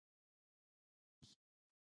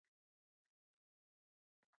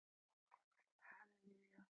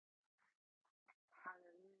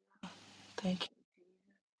Thank you,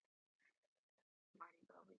 Jesus. Mighty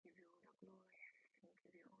God, we give you all the glory. We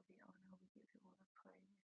give you all the honor. We give you all the praise.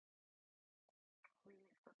 We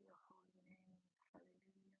lift up your holy name.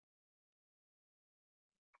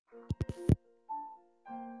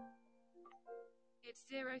 Hallelujah. It's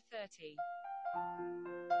 0:30.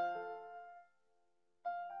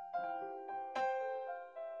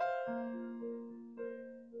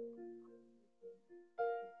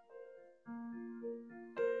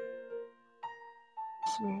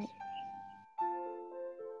 Spirit.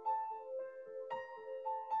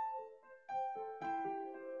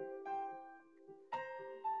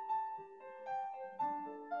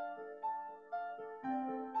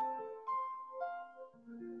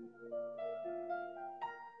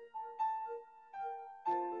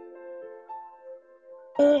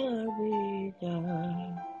 Be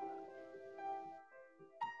done.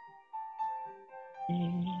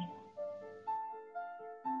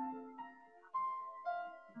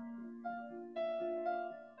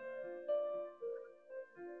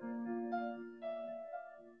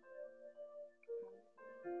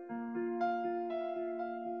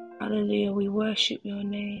 Hallelujah. We worship your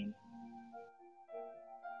name.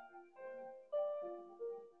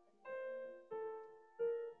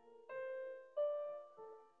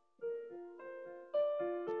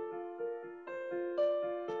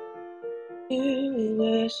 We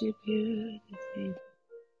worship you this evening.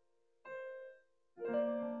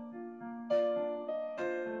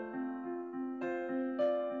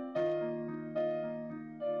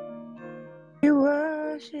 We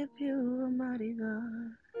worship you, Almighty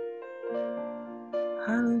God.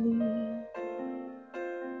 Hallelujah.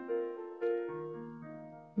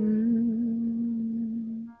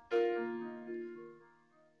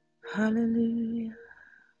 Hallelujah.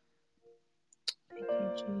 Thank you,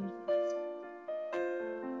 Jesus.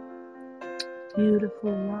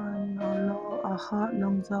 Beautiful one, our Lord, our heart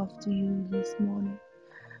longs after you this morning,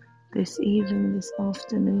 this evening, this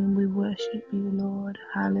afternoon. We worship you, Lord.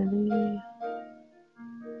 Hallelujah.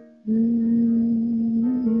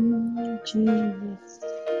 Jesus.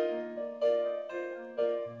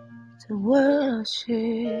 To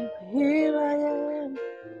worship, here I am.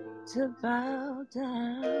 To bow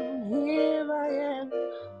down, here I am.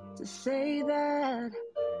 To say that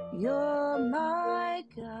you're my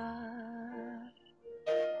God.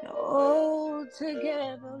 You're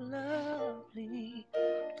altogether lovely,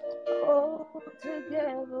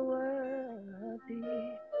 altogether worthy,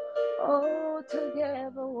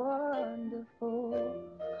 altogether wonderful,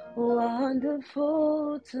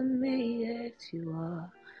 wonderful to me, yes you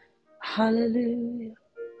are. Hallelujah,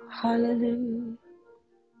 hallelujah.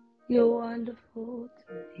 You're wonderful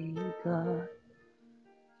to me, God.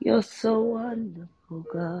 You're so wonderful,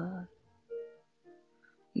 God.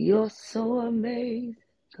 You're so amazing,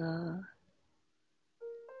 God.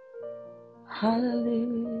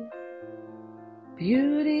 Hallelujah.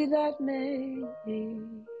 Beauty that made me.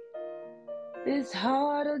 This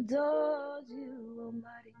heart adores you,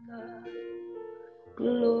 Almighty God.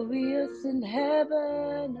 Glorious in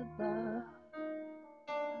heaven above.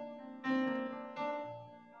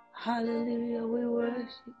 Hallelujah, we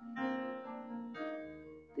worship you.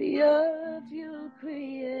 The earth you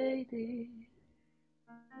created.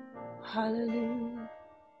 Hallelujah.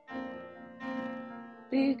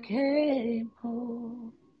 Became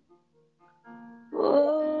whole.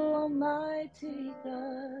 Oh, Almighty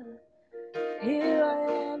God, here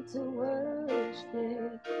I am to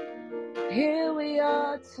worship. Here we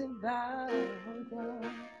are to bow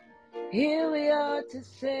down. Here we are to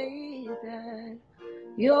say that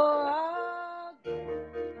you're our God.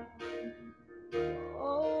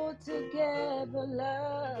 Altogether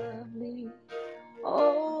lovely,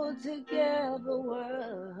 altogether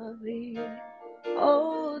worthy,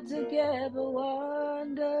 altogether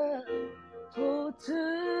wonderful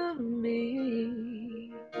to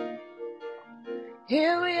me.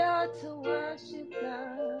 Here we are to worship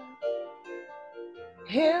God.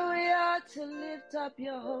 Here we are to lift up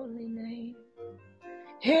your holy name.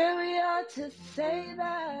 Here we are to say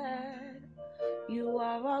that you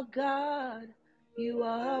are our God, you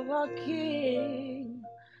are our King,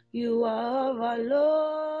 you are our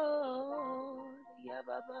Lord.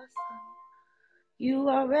 You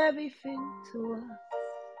are everything to us.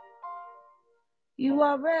 You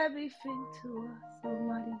are everything to us,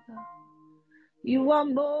 Almighty God. You are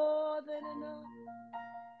more than enough.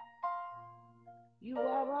 You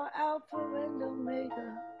are our Alpha and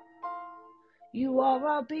Omega. You are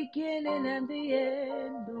our beginning and the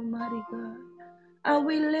end, Almighty God. And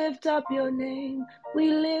we lift up your name.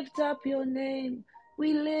 We lift up your name.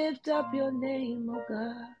 We lift up your name, oh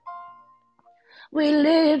God. We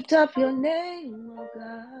lift up your name, oh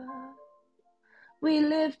God. We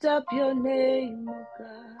lift up your name, oh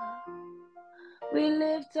God. We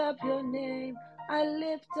lift up your name. I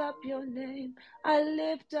lift up your name. I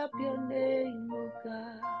lift up your name, oh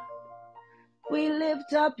God. We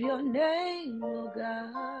lift up your name, oh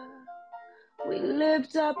God. We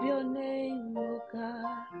lift up your name, oh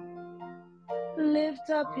God. Lift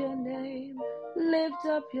up your name. Lift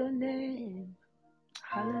up your name.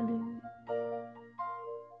 Hallelujah.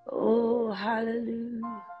 Oh,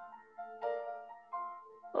 hallelujah.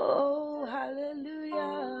 Oh,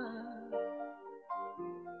 hallelujah.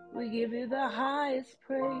 We give you the highest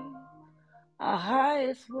praise, our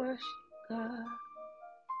highest worship, God.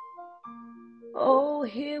 Oh,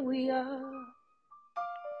 here we are.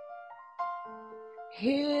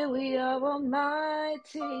 Here we are,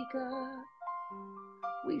 Almighty God.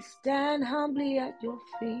 We stand humbly at your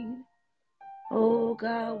feet. Oh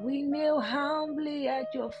God, we kneel humbly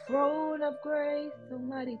at your throne of grace,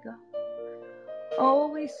 Almighty God. Oh,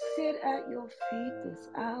 we sit at your feet this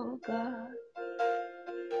hour, God.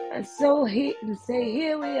 And so say,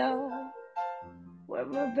 here we are. We're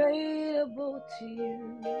available to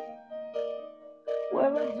you.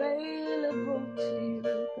 We're available to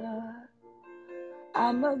you, God.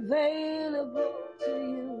 I'm available to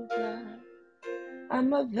you, God.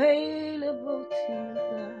 I'm available to you,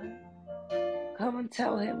 God. Come and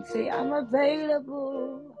tell him, say, I'm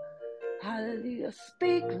available. Hallelujah.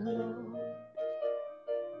 Speak, Lord.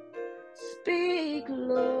 Speak,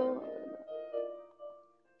 Lord.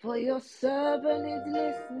 For your servant is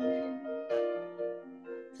listening.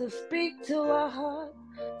 So speak to our hearts.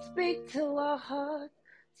 Speak to our hearts.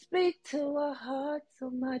 Speak to our hearts,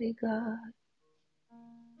 Almighty God.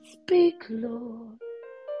 Speak, Lord.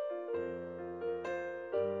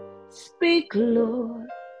 Speak, Lord.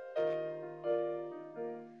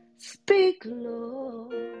 Speak,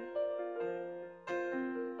 Lord.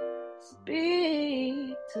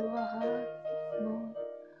 Speak to our hearts, Lord.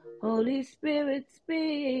 Holy Spirit,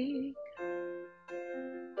 speak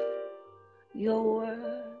your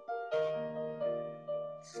word.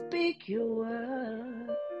 Speak your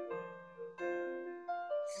word.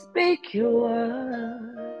 Speak your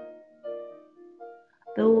word.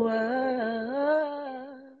 The word.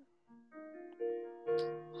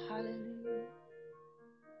 Hallelujah.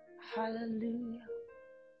 Hallelujah.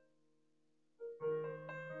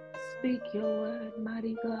 Speak your word,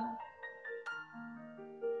 mighty God.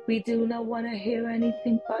 We do not want to hear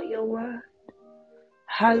anything but your word.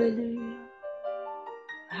 Hallelujah.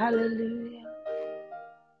 Hallelujah.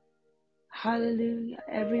 Hallelujah.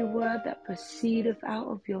 Every word that proceedeth out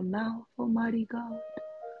of your mouth, Almighty God.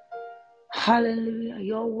 Hallelujah.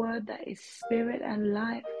 Your word that is spirit and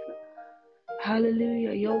life.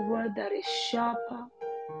 Hallelujah. Your word that is sharper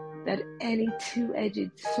than any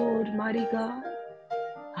two-edged sword, mighty God.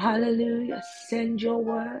 Hallelujah. Send your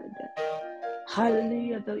word.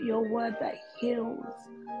 Hallelujah. Your word that heals.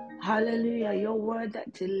 Hallelujah. Your word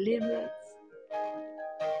that delivers.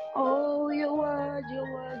 Oh, your word,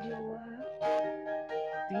 your word, your word.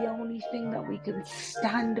 The only thing that we can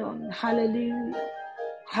stand on. Hallelujah.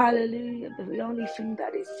 Hallelujah. The only thing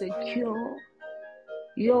that is secure.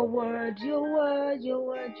 Your word, your word, your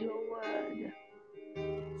word, your word.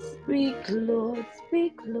 Speak, Lord,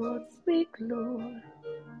 speak, Lord, speak, Lord.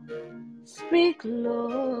 Speak,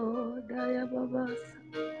 Lord.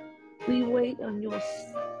 We wait on your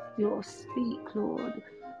speak, Lord.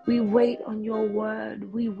 We wait on your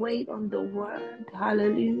word. We wait on the word.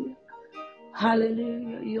 Hallelujah.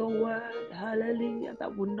 Hallelujah. Your word. Hallelujah.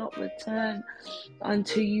 That will not return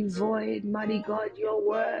unto you void. Mighty God, your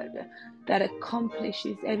word that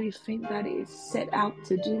accomplishes everything that it is set out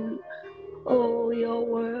to do. Oh, your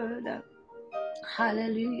word.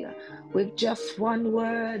 Hallelujah. With just one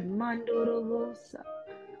word. Mandorobosa.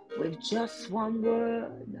 With just one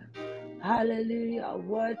word. Hallelujah. A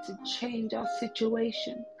word to change our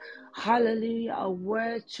situation. Hallelujah. A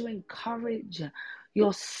word to encourage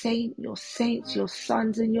your saints, your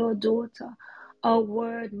sons and your daughter. A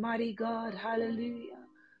word, mighty God. Hallelujah.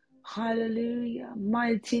 Hallelujah.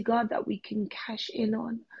 Mighty God that we can cash in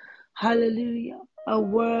on. Hallelujah. A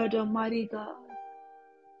word, Almighty God.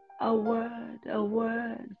 A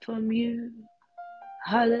word from you.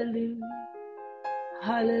 Hallelujah.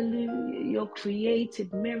 Hallelujah. Your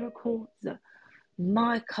created miracles.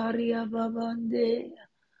 My Karia Babande.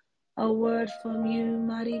 A word from you,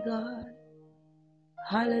 mighty God.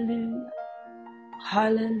 Hallelujah.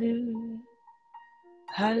 Hallelujah.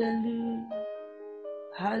 Hallelujah.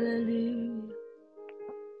 Hallelujah.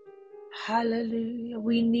 Hallelujah.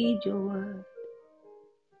 We need your word.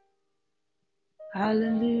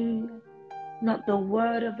 Hallelujah. not the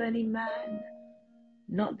word of any man,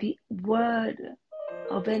 not the word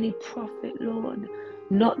of any prophet, Lord,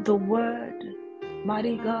 not the word,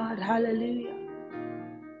 mighty God, hallelujah,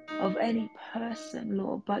 of any person,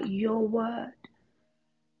 Lord, but your word.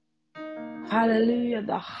 Hallelujah,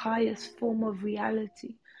 the highest form of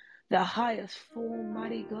reality, the highest form,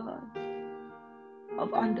 mighty God,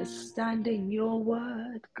 of understanding your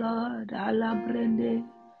word, God. Alabrende.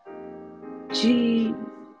 Jesus,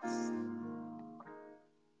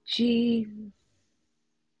 Jesus,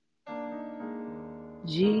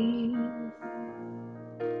 Jesus,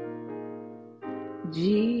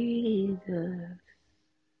 Jesus.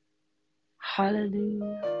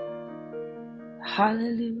 Hallelujah,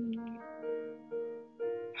 hallelujah,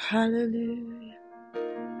 hallelujah,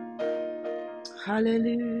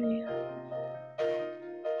 hallelujah,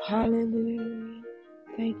 hallelujah.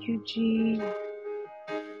 Thank you, Jesus,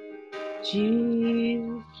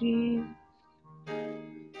 Jesus, Jesus.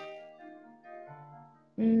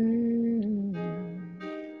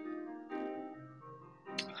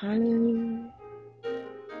 Hallelujah,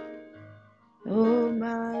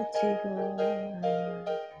 Almighty God.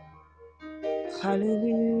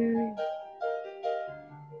 Hallelujah,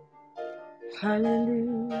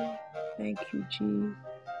 hallelujah. Thank you, Jesus.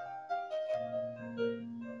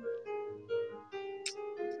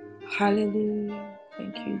 Hallelujah.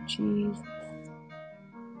 Thank you, Jesus.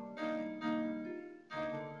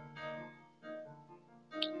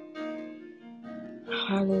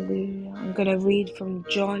 Hallelujah. I'm going to read from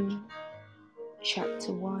John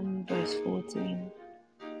chapter 1, verse 14.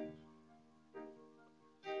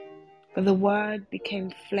 For the Word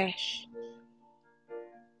became flesh,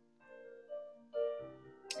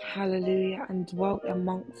 hallelujah, and dwelt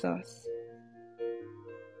amongst us.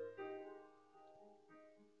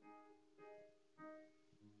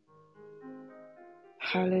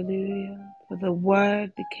 Hallelujah. For the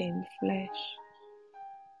Word became flesh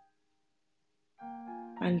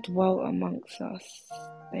and dwelt amongst us.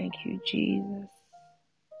 Thank you, Jesus.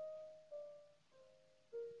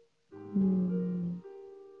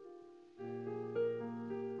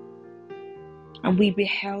 And we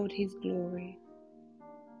beheld his glory,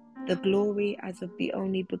 the glory as of the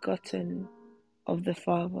only begotten of the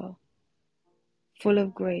Father, full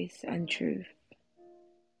of grace and truth.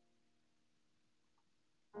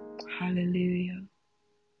 Hallelujah.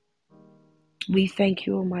 We thank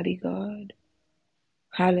you, Almighty God.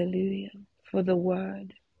 Hallelujah. For the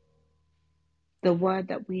word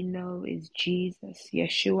that we know is Jesus,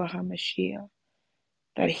 Yeshua HaMashiach,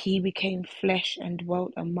 that he became flesh and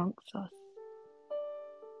dwelt amongst us.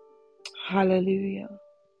 Hallelujah.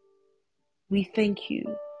 We thank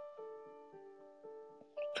you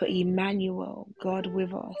for Emmanuel, God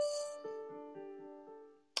with us.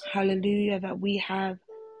 Hallelujah, that we have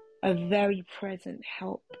a very present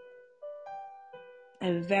help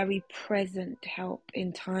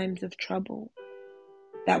in times of trouble.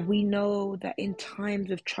 That we know that in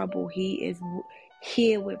times of trouble, he is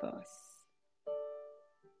here with us.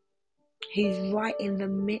 He's right in the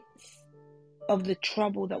midst of the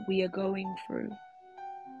trouble that we are going through.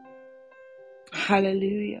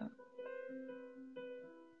 Hallelujah.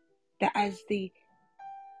 That as the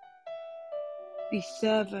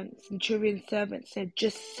centurion servant said,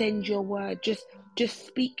 just send your word, just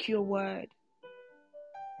speak your word.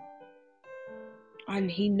 And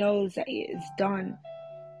he knows that it is done.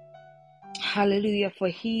 Hallelujah. For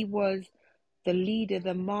he was the leader,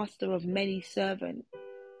 the master of many servants.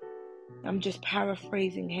 I'm just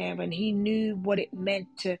paraphrasing here. And he knew what it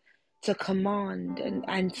meant to command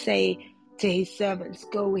and say to his servants,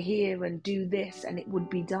 go here and do this, and it would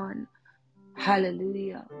be done.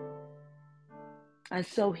 Hallelujah. And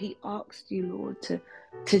so he asked you, Lord,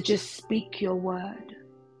 to just speak your word.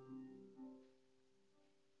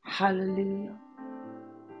 Hallelujah.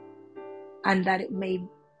 And that it may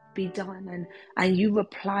be done. And you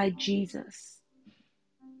replied, Jesus,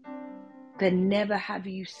 that never have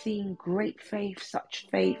you seen great faith, such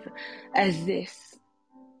faith as this.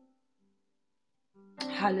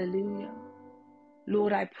 Hallelujah.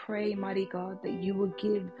 Lord, I pray, mighty God, that you will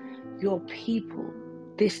give your people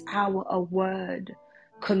this hour a word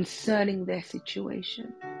concerning their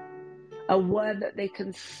situation. A word that they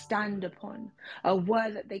can stand upon. A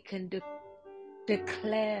word that they can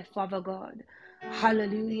declare, Father God.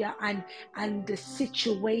 Hallelujah. And the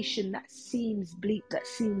situation that seems bleak, that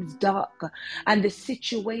seems dark, and the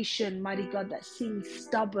situation, mighty God, that seems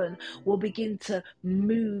stubborn will begin to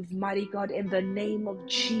move, mighty God, in the name of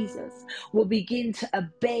Jesus, will begin to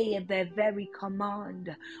obey their very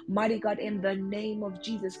command, mighty God, in the name of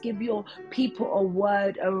Jesus. Give your people a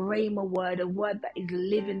word, a rhema word, a word that is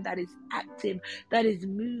living, that is active, that is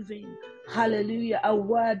moving. Hallelujah. A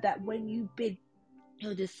word that when you bid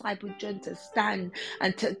your disciple John to stand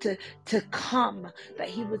and to come, that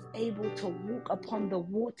he was able to walk upon the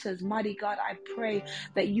waters. Mighty God, I pray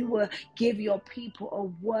that you will give your people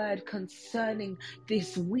a word concerning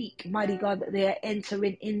this week, mighty God, that they are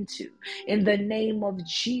entering into, in the name of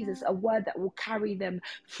Jesus. A word that will carry them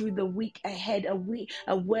through the week ahead, a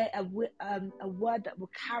word that will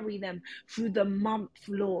carry them through the month,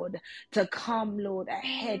 Lord, to come, Lord,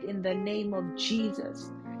 ahead, in the name of Jesus.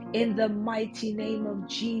 In the mighty name of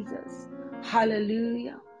Jesus.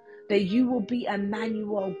 Hallelujah. That you will be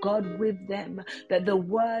Emmanuel, God with them, that the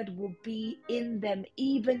word will be in them,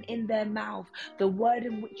 even in their mouth, the word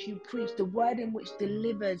in which you preach, the word in which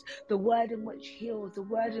delivers, the word in which heals, the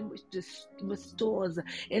word in which restores,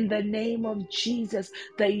 in the name of Jesus,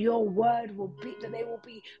 that your word will be, that they will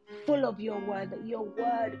be full of your word, that your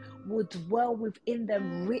word will dwell within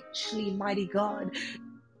them richly, mighty God.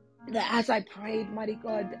 That as I prayed, mighty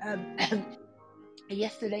God,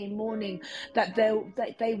 yesterday morning, that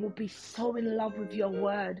they will be so in love with your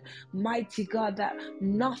word, mighty God, that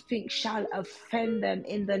nothing shall offend them,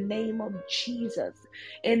 in the name of Jesus,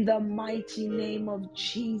 in the mighty name of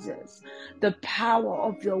Jesus. The power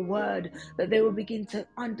of your word, that they will begin to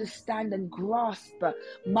understand and grasp,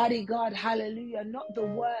 mighty God, hallelujah, not the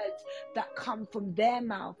words that come from their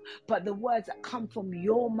mouth, but the words that come from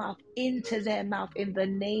your mouth into their mouth, in the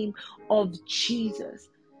name of Jesus.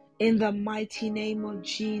 In the mighty name of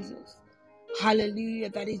Jesus.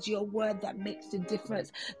 Hallelujah. That is your word that makes the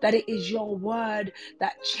difference. That it is your word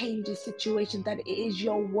that changes situations. That it is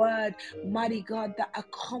your word, mighty God, that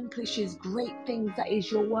accomplishes great things. That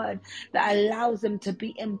is your word that allows them to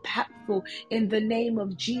be impactful, in the name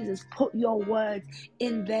of Jesus. Put your words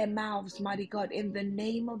in their mouths, mighty God, in the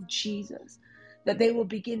name of Jesus. That they will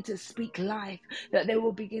begin to speak life, that they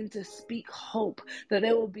will begin to speak hope, that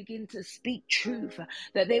they will begin to speak truth,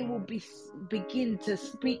 that they will begin to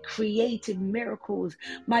speak creative miracles.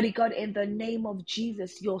 Mighty God, in the name of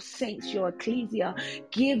Jesus, your saints, your ecclesia,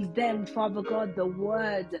 give them, Father God, the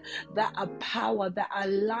words that are power, that are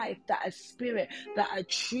life, that are spirit, that are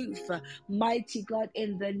truth. Mighty God,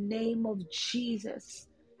 in the name of Jesus.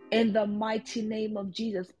 In the mighty name of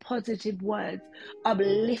Jesus, positive words,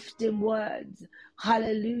 uplifting words,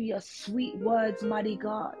 hallelujah, sweet words, mighty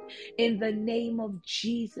God, in the name of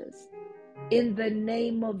Jesus. In the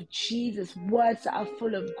name of Jesus, words that are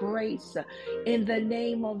full of grace. In the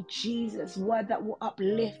name of Jesus, word that will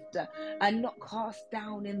uplift and not cast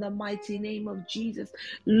down. In the mighty name of Jesus,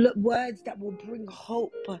 words that will bring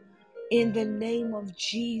hope. In the name of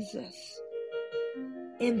Jesus.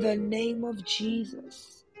 In the name of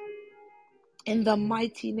Jesus. In the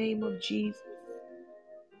mighty name of Jesus.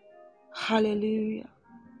 Hallelujah.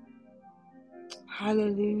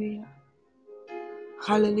 Hallelujah.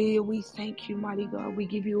 Hallelujah. We thank you, mighty God. We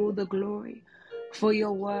give you all the glory for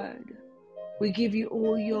your word. We give you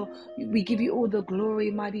all the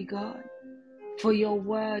glory, mighty God, for your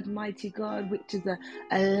word, mighty God, which is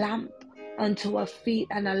a lamp unto our feet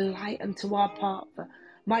and a light unto our path.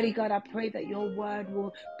 Mighty God, I pray that your word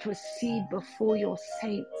will proceed before your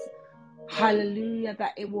saints. Hallelujah,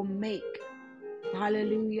 that it will make,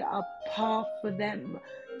 hallelujah, a path for them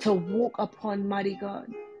to walk upon, mighty God.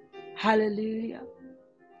 Hallelujah.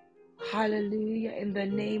 Hallelujah, in the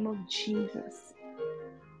name of Jesus.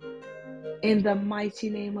 In the mighty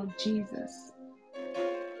name of Jesus.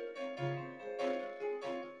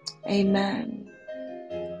 Amen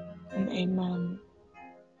and amen.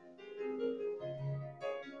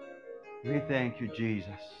 We thank you, Jesus.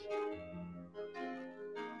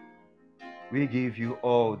 We give you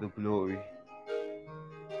all the glory.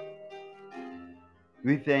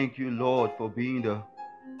 We thank you, Lord, for being the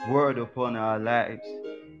word upon our lives.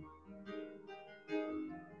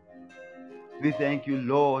 We thank you,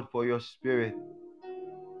 Lord, for your spirit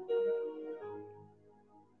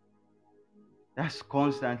that's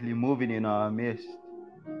constantly moving in our midst.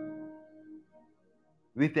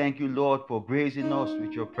 We thank you, Lord, for gracing us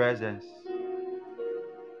with your presence.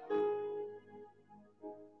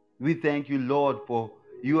 We thank you, Lord, for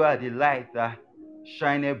you are the light that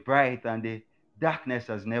shineth bright and the darkness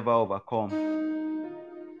has never overcome.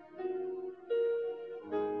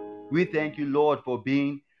 We thank you, Lord, for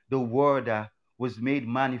being the word that was made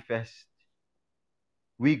manifest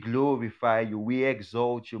We glorify you. We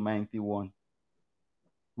exalt you, mighty one.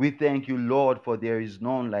 We thank you, Lord, for there is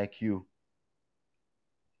none like you.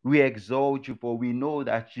 We exalt you, for we know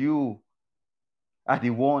that you are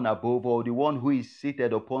the one above all, the one who is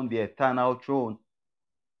seated upon the eternal throne,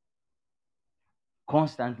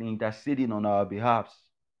 constantly interceding on our behalf.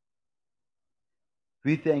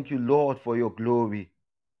 We thank you, Lord, for your glory.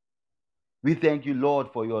 We thank you, Lord,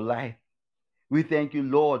 for your life. We thank you,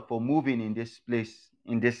 Lord, for moving in this place,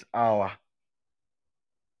 in this hour.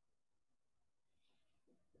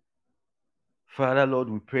 Father, Lord,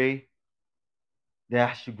 we pray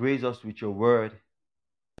that as you grace us with your word,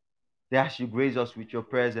 that as you grace us with your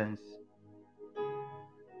presence,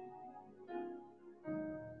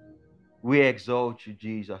 we exalt you,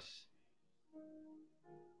 Jesus.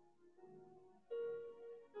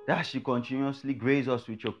 That as you continuously grace us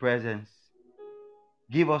with your presence,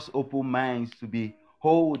 give us open minds to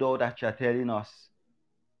behold all that you're telling us.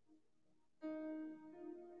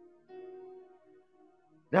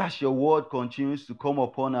 That as your word continues to come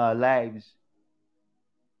upon our lives,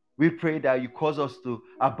 we pray that you cause us to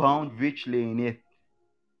abound richly in it.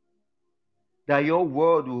 That your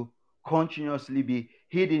word will continuously be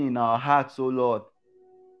hidden in our hearts, O Lord.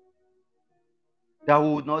 That we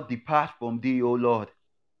will not depart from thee, O Lord.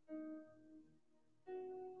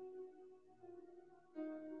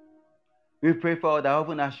 We pray, Father, that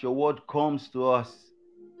even as your word comes to us,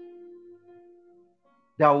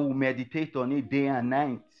 that we will meditate on it day and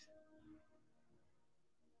night.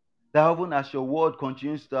 That even as your word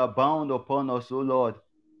continues to abound upon us, O Lord,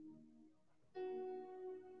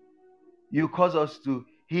 you cause us to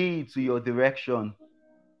heed to your direction.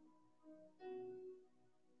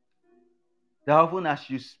 That even as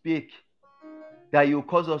you speak, that you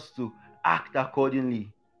cause us to act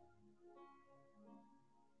accordingly.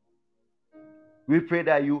 We pray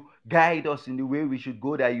that you guide us in the way we should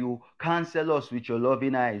go, that you counsel us with your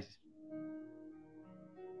loving eyes.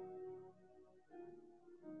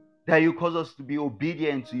 That you cause us to be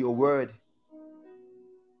obedient to your word.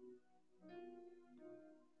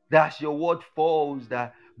 That as your word falls,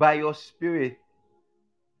 that by your spirit,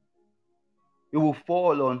 it will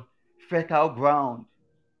fall on fertile ground.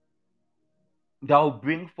 That will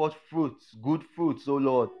bring forth fruits, good fruits, O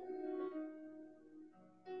Lord.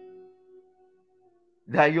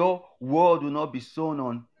 That your word will not be sown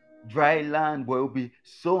on dry land, but it will be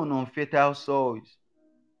sown on fertile soils.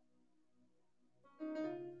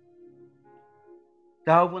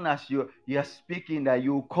 That even as you are speaking, that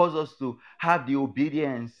you will cause us to have the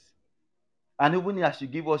obedience. And even as you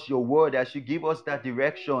give us your word, as you give us that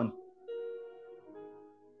direction,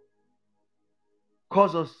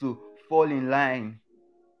 cause us to fall in line.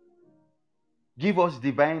 Give us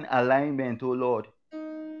divine alignment, O Lord.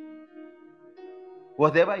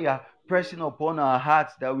 Whatever you are pressing upon our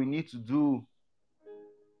hearts that we need to do,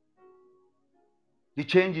 the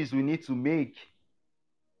changes we need to make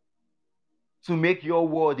your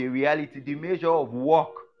word a reality, the measure of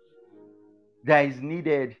work that is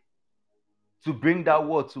needed to bring that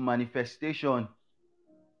word to manifestation.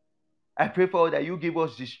 I pray for that you give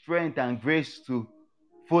us the strength and grace to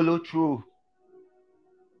follow through.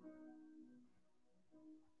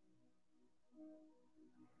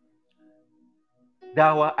 That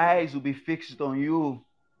our eyes will be fixed on you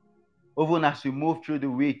even as we move through the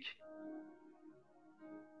week.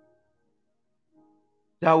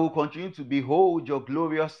 That will continue to behold your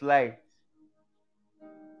glorious light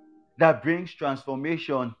that brings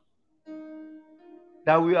transformation.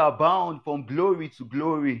 That we are bound from glory to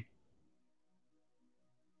glory.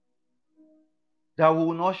 That we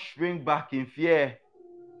will not shrink back in fear,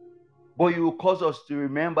 but you will cause us to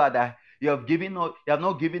remember that you have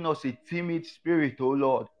not given us a timid spirit, O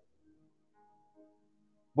Lord,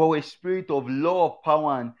 but a spirit of love,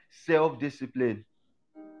 power, and self-discipline.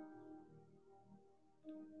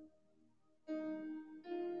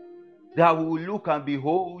 That we will look and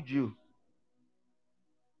behold you.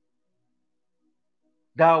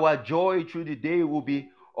 That our joy through the day will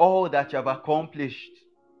be all that you have accomplished.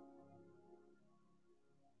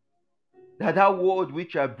 That word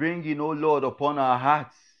which you are bringing, O Lord, upon our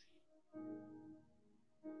hearts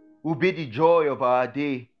will be the joy of our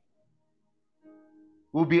day,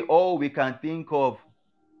 will be all we can think of.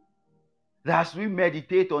 That as we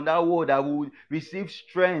meditate on that word, that we will receive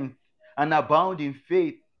strength and abound in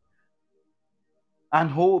faith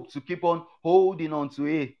and hope to keep on holding on to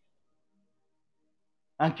it.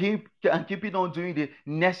 And keeping on doing the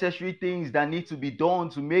necessary things that need to be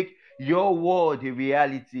done to make your word a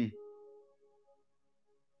reality.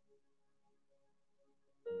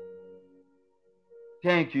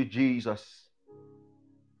 Thank you, Jesus.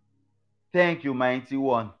 Thank you, mighty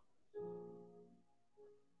one.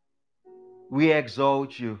 We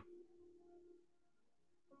exalt you.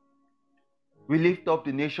 We lift up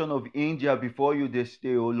the nation of India before you this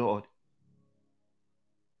day, O Lord.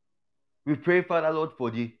 We pray, Father Lord,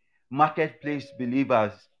 for the marketplace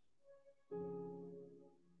believers.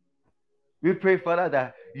 We pray, Father,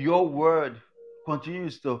 that your word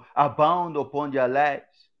continues to abound upon their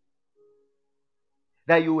lives.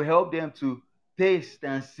 That you will help them to taste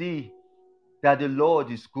and see that the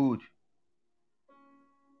Lord is good.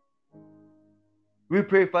 We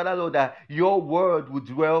pray, Father Lord, that your word would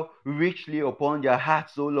dwell richly upon their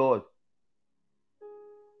hearts, O Lord.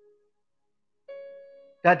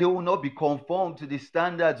 That they will not be conformed to the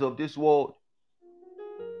standards of this world,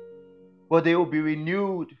 but they will be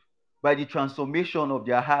renewed by the transformation of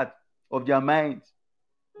their heart, of their minds.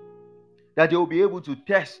 That they will be able to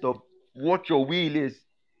test of what your will is,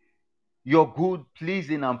 your good,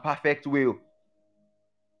 pleasing, and perfect will.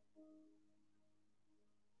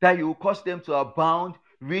 That you will cause them to abound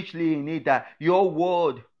richly in it, that your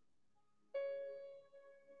word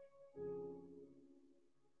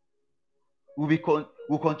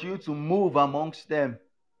will continue to move amongst them.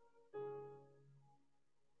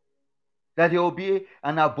 That there will be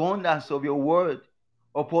an abundance of your word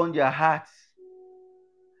upon their hearts.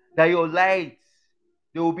 That your light,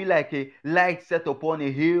 they will be like a light set upon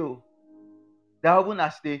a hill. That even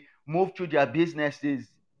as they move through their businesses,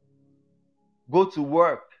 go to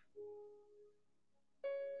work,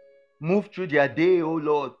 move through their day, oh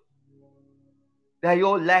Lord, that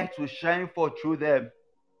your light will shine forth through them.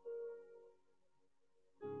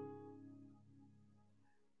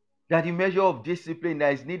 That the measure of discipline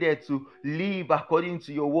that is needed to live according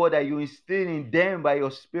to your word, that you instill in them by your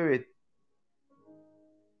spirit,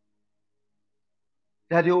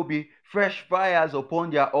 that there will be fresh fires upon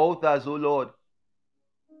their altars, O Lord.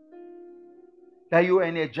 That you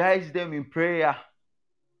energize them in prayer.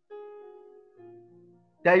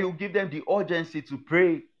 That you give them the urgency to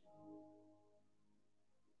pray,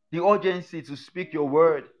 the urgency to speak your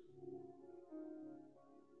word.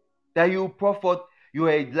 That you pour forth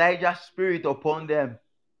your Elijah spirit upon them.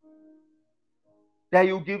 That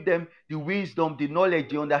you give them the wisdom, the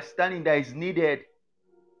knowledge, the understanding that is needed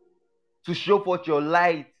to show forth your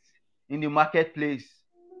light in the marketplace.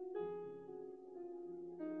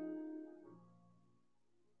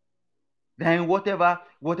 Then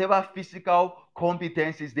whatever physical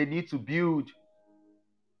competencies they need to build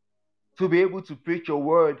to be able to preach your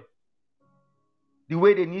word, the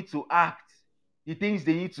way they need to act, the things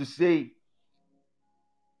they need to say,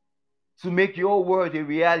 to make your word a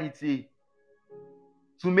reality,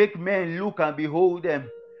 to make men look and behold them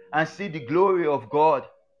and see the glory of God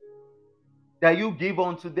that you give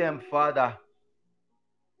unto them, Father.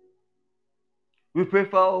 We pray,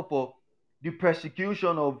 Father, for the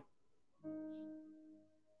persecution of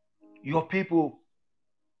your people.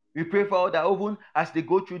 We pray, Father, that even as they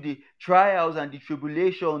go through the trials and the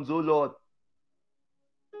tribulations, oh Lord,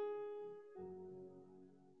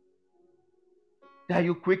 that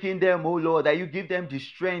you quicken them, oh Lord, that you give them the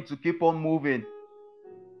strength to keep on moving.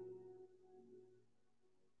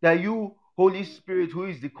 That you, Holy Spirit, who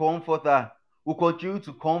is the comforter, will continue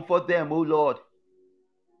to comfort them, oh Lord.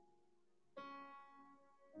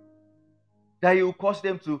 That you will cause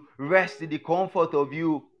them to rest in the comfort of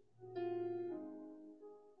you.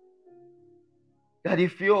 That the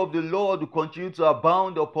fear of the Lord will continue to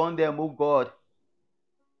abound upon them, oh God.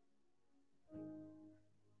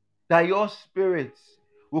 That your spirits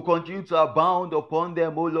will continue to abound upon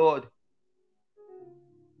them, oh Lord.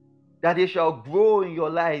 That they shall grow in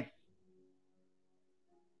your light.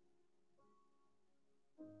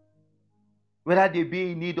 Whether they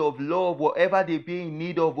be in need of love, whatever they be in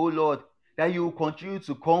need of, oh Lord, that you will continue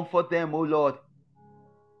to comfort them, oh Lord.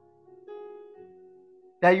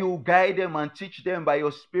 That you will guide them and teach them by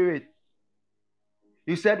your spirit.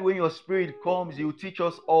 You said when your spirit comes, you will teach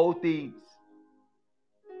us all things.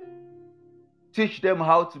 Teach them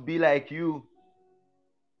how to be like you.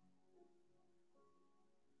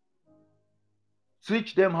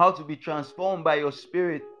 Teach them how to be transformed by your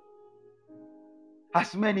spirit.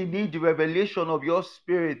 As many need the revelation of your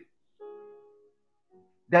spirit,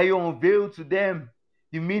 that you unveil to them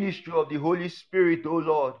the ministry of the Holy Spirit, O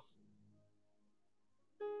Lord.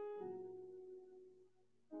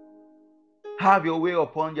 Have your way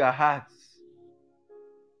upon their hearts.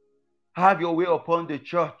 Have your way upon the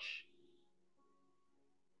church.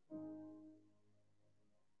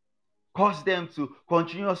 Cause them to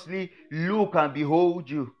continuously look and behold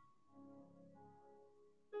you.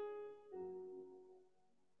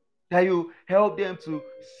 That you help them to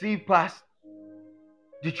see past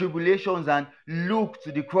the tribulations and look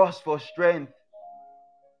to the cross for strength,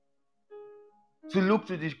 to look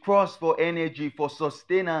to the cross for energy, for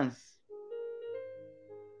sustenance.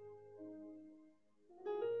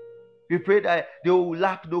 We pray that they will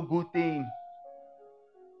lack no good thing.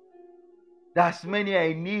 There's many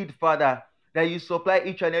I need, Father, that you supply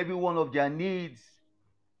each and every one of their needs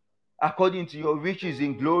according to your riches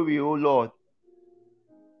in glory, O Lord.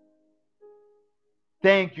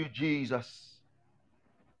 Thank you, Jesus.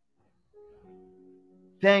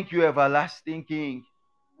 Thank you, everlasting King.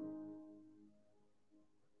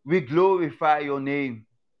 We glorify your name.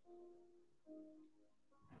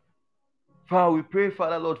 Father, we pray,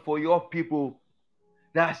 Father, Lord, for your people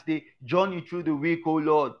that's the journey through the week, oh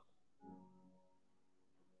Lord.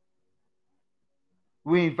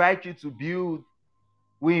 We invite you to build.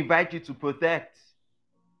 We invite you to protect.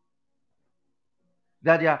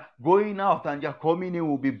 That they are going out and their coming in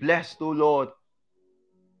will be blessed, oh Lord.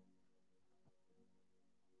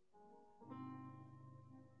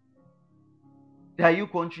 That you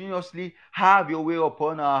continuously have your way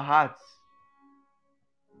upon our hearts.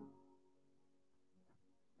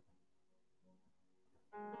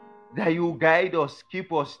 That you guide us,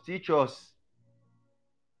 keep us, teach us.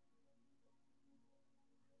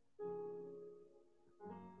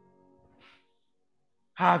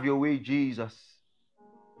 Have your way, Jesus.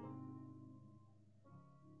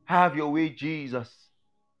 Have your way, Jesus.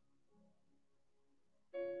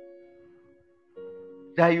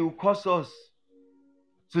 That you cause us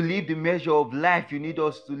to live the measure of life you need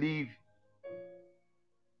us to live.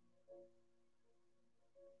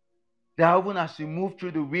 That even as we move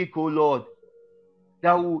through the week, oh Lord,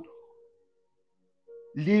 that we will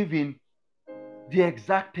live in the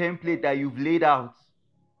exact template that you've laid out.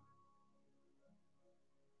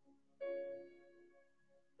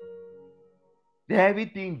 That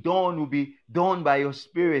everything done will be done by your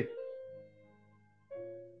Spirit.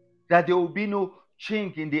 That there will be no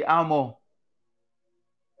chink in the armor.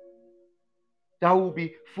 That will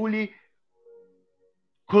be fully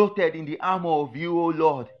clothed in the armor of you, O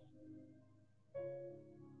Lord.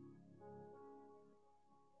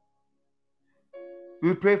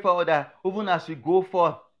 We pray, Father, that even as we go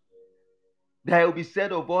forth, that it will be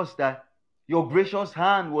said of us that your gracious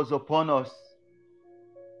hand was upon us.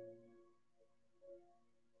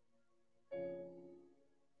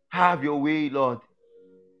 Have your way, Lord.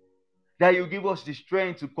 That you give us the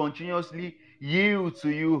strength to continuously yield to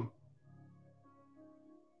you.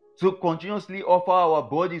 To continuously offer our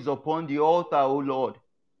bodies upon the altar, O Lord.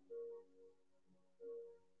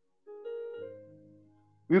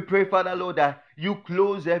 We pray, Father, Lord, that you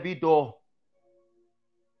close every door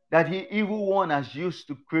that the evil one has used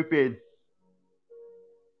to creep in.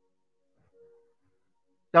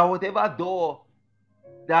 That whatever door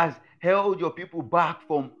that has held your people back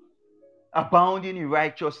from abounding in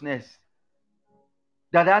righteousness,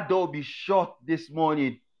 that door be shut this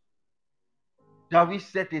morning. That we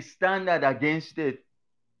set a standard against it.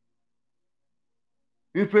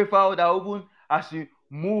 We pray, Father, that even as we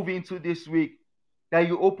move into this week, that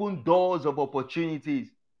you open doors of opportunities.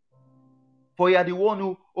 For you are the one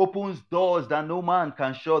who opens doors that no man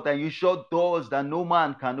can shut, and you shut doors that no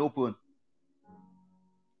man can open.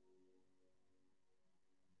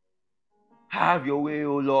 Have your way,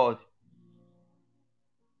 O Lord.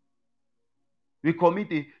 We commit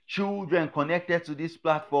the children connected to this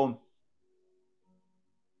platform.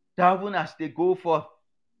 That even as they go forth,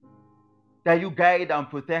 that you guide and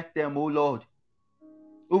protect them, O Lord.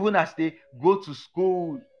 Even as they go to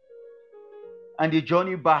school and they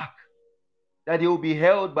journey back, that they will be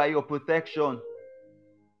held by your protection.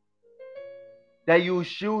 That you will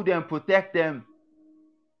shield them, protect them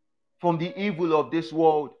from the evil of this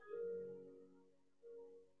world.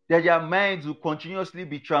 That their minds will continuously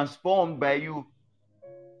be transformed by you.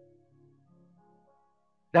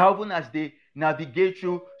 That even as they navigate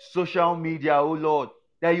through social media, oh Lord,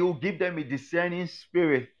 that you will give them a discerning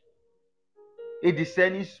spirit. A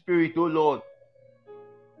discerning spirit, oh Lord,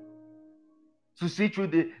 to see through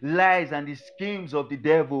the lies and the schemes of the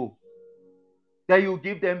devil. That you will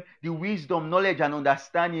give them the wisdom, knowledge, and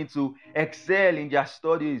understanding to excel in their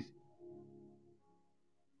studies.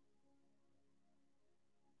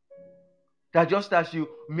 That just as you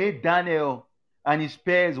made Daniel and his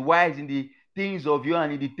peers wise in the things of you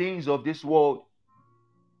and in the things of this world,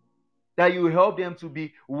 that you help them to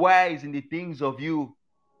be wise in the things of you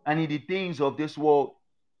and in the things of this world.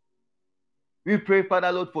 We pray,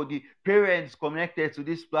 Father Lord, for the parents connected to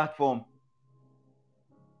this platform,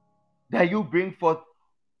 that you bring forth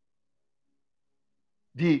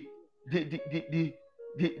the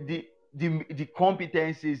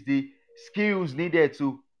competencies, the skills needed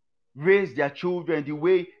to raise their children the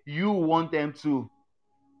way you want them to.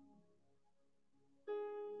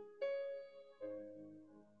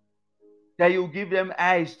 That you give them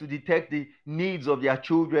eyes to detect the needs of their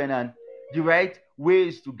children and the right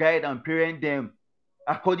ways to guide and parent them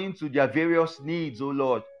according to their various needs, oh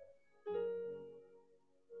Lord.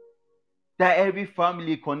 That every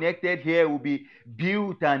family connected here will be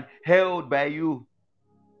built and held by you.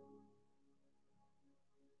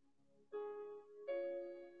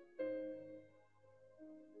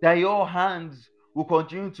 That your hands will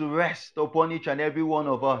continue to rest upon each and every one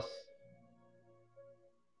of us.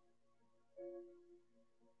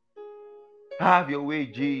 Have your way,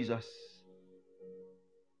 Jesus.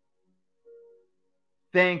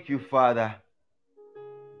 Thank you, Father.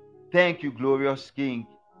 Thank you, glorious King.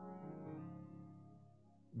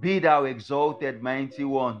 Be thou exalted, mighty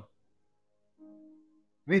one.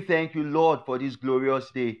 We thank you, Lord, for this glorious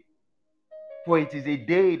day. For it is a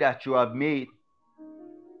day that you have made.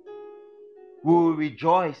 We will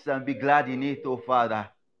rejoice and be glad in it, O Father.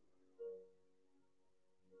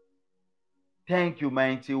 Thank you,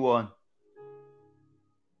 mighty one.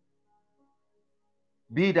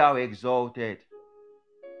 Be thou exalted.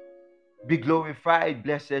 Be glorified,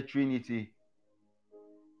 blessed Trinity.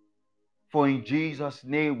 For in Jesus'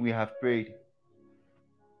 name we have prayed.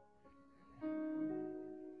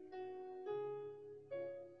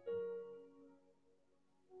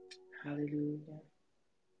 Hallelujah.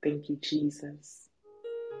 Thank you, Jesus.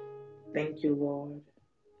 Thank you, Lord.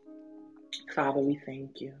 Father, we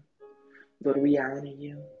thank you. Lord, we honor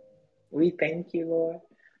you. We thank you, Lord,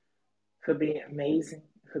 for being amazing,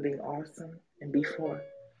 for being awesome. And before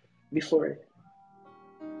we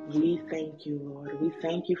thank you, Lord. We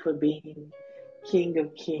thank you for being King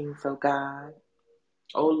of Kings, oh God.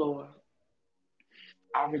 Oh Lord,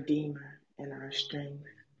 our Redeemer and our strength.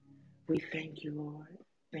 We thank you, Lord.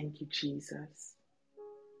 Thank you, Jesus.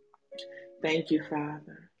 Thank you,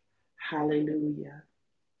 Father. Hallelujah.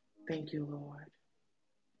 Thank you, Lord.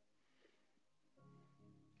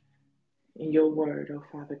 In your word, oh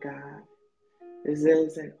Father God, it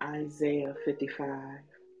says in Isaiah 55,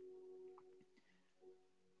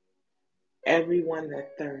 everyone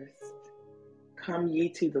that thirsts, come ye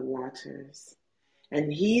to the waters,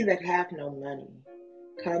 and he that hath no money,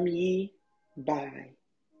 come ye buy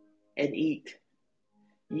and eat.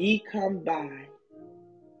 Ye come buy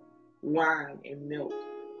wine and milk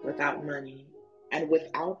without money and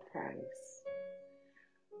without price.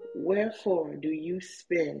 Wherefore do you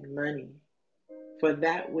spend money for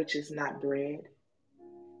that which is not bread,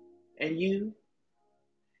 and you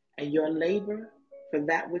and your labor for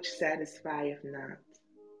that which satisfieth not?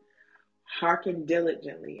 Hearken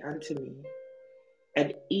diligently unto me,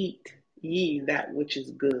 and eat ye that which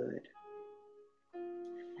is good,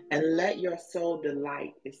 and let your soul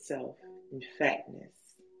delight itself in fatness.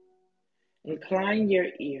 Incline your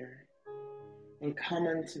ear, and come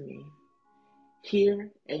unto me. Hear,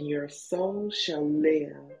 and your soul shall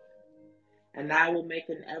live, and I will make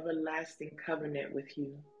an everlasting covenant with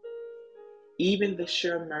you, even the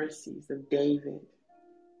sure mercies of David.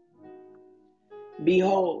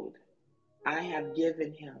 Behold, I have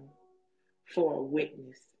given him for a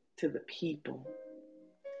witness to the people,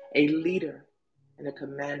 a leader and a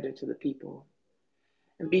commander to the people.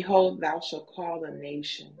 And behold, thou shalt call a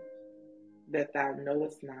nation that thou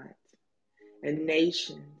knowest not, and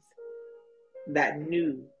nations that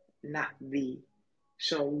knew not thee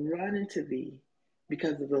shall run into thee,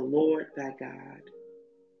 because of the Lord thy God,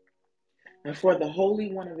 and for the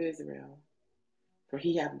Holy One of Israel, for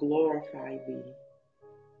he hath glorified thee.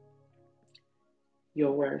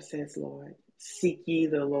 Your word says, Lord, seek ye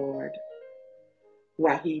the Lord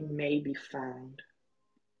while he may be found.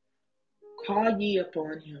 Call ye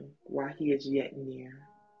upon him while he is yet near.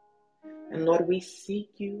 And Lord, we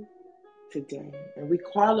seek you today, and we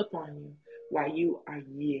call upon you while you are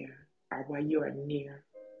near, or while you are near.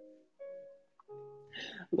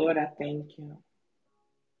 Lord, I thank you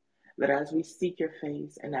that as we seek your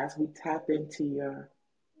face and as we tap into your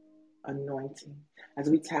anointing, as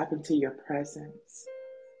we tap into your presence,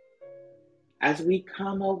 as we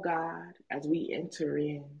come, oh God, as we enter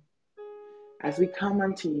in, as we come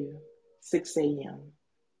unto you, 6 a.m.,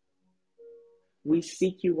 we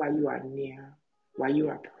seek you while you are near, while you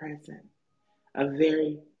are present, a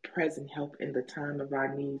very present help in the time of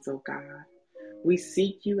our needs, oh God. We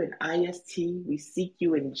seek you in IST, we seek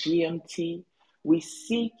you in GMT, we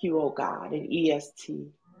seek you, oh God, in EST.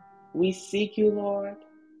 We seek you, Lord,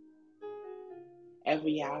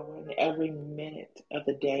 every hour and every minute of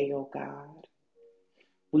the day, oh God.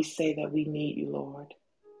 We say that we need you, Lord,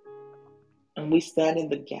 and we stand in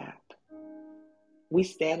the gap. We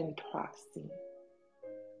stand in proxy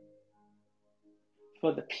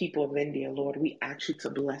for the people of India, Lord. We ask you to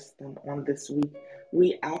bless them on this week.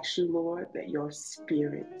 We ask you, Lord, that your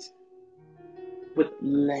spirit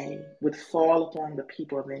would fall upon the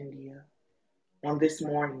people of India on this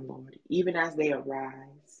morning, Lord, even as they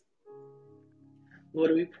arise.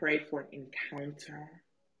 Lord, we pray for an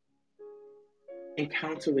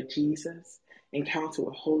encounter with Jesus, encounter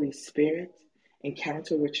with Holy Spirit,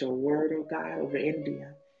 encounter with your word, oh God, over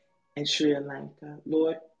India and Sri Lanka.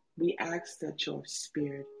 Lord, we ask that your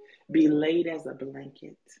spirit be laid as a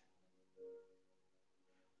blanket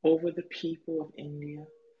over the people of India,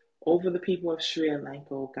 over the people of Sri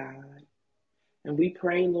Lanka, oh God. And we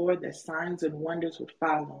pray, Lord, that signs and wonders would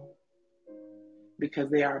follow because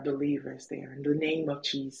they are believers there. In the name of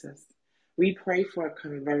Jesus, we pray for a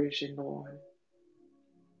conversion, Lord,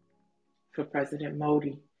 for President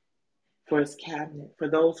Modi, for his cabinet, for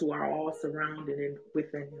those who are all surrounded and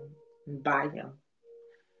within him and by him.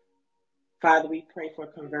 Father, we pray for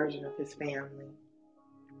a conversion of his family.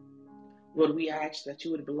 Lord, we ask that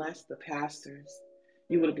you would bless the pastors,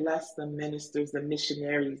 you would bless the ministers, the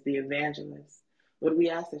missionaries, the evangelists. Lord, we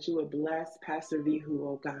ask that you would bless Pastor Vihu,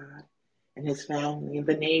 oh God, and his family in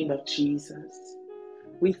the name of Jesus.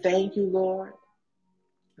 We thank you, Lord,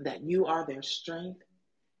 that you are their strength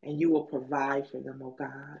and you will provide for them, oh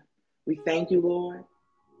God. We thank you, Lord,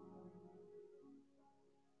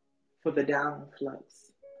 for the downflux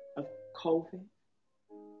of COVID,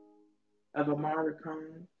 of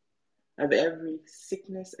Omicron, of every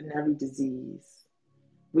sickness and every disease.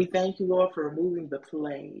 We thank you, Lord, for removing the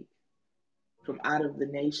plague from out of the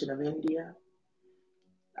nation of India,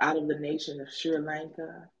 out of the nation of Sri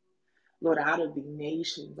Lanka, Lord, out of the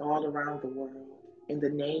nations all around the world, in the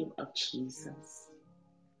name of Jesus.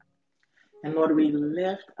 And Lord, we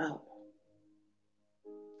lift up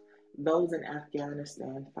those in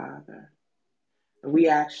Afghanistan, Father. And we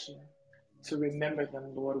ask you to remember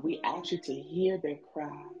them, Lord. We ask you to hear their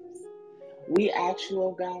cries. We ask you,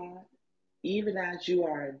 oh God, even as you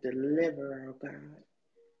are a deliverer, oh God,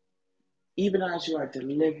 even as you are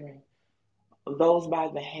delivering those by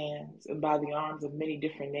the hands and by the arms of many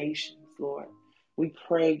different nations, Lord, we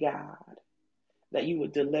pray, God, that you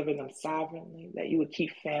would deliver them sovereignly, that you would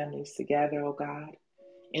keep families together, oh God,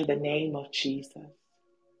 in the name of Jesus.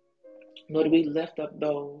 Lord, we lift up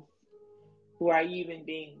those who are even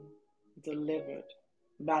being delivered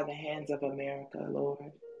by the hands of America,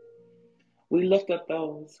 Lord. We lift up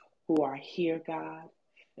those who are here, God,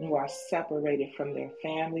 and who are separated from their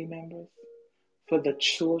family members, for the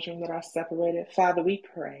children that are separated. Father, we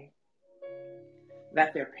pray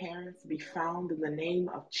that their parents be found in the name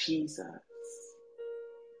of Jesus.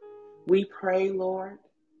 We pray, Lord,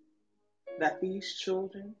 that these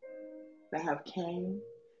children that have came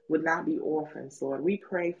would not be orphans, Lord. We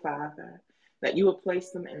pray, Father, that you will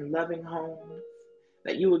place them in loving homes,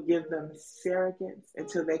 that you will give them surrogates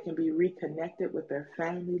until they can be reconnected with their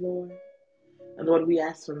family, Lord. And Lord, we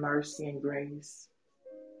ask for mercy and grace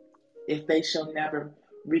if they shall never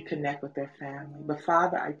reconnect with their family. But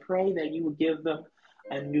Father, I pray that you would give them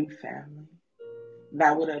a new family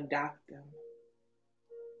that would adopt them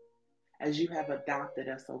as you have adopted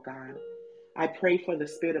us, oh God. I pray for the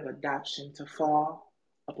spirit of adoption to fall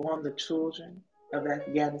upon the children of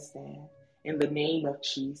Afghanistan in the name of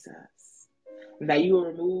Jesus. And that you will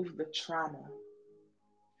remove the trauma,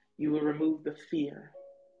 you will remove the fear,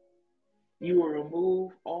 you will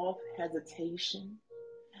remove all hesitation,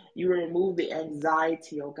 you will remove the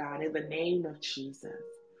anxiety, oh God, in the name of Jesus.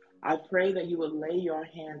 I pray that you will lay your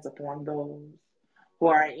hands upon those who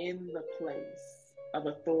are in the place of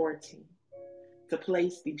authority to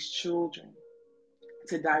place these children,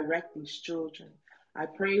 to direct these children. I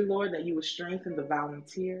pray, Lord, that you would strengthen the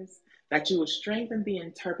volunteers, that you would strengthen the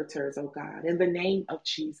interpreters, oh God, in the name of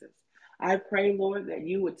Jesus. I pray, Lord, that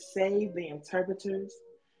you would save the interpreters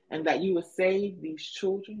and that you would save these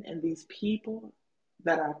children and these people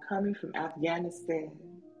that are coming from Afghanistan.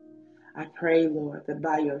 I pray, Lord, that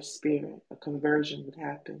by your spirit, a conversion would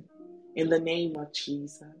happen in the name of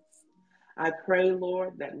Jesus. I pray,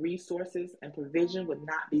 Lord, that resources and provision would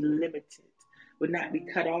not be limited, would not be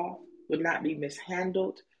cut off, would not be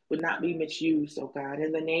mishandled, would not be misused, oh God,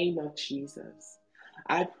 in the name of Jesus.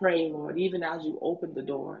 I pray, Lord, even as you open the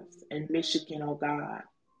doors in Michigan, oh God,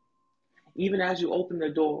 even as you open the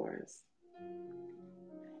doors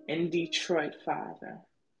in Detroit, Father,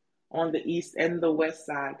 on the east and the west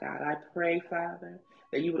side, God, I pray, Father,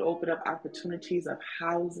 that you would open up opportunities of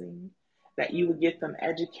housing, that you would get them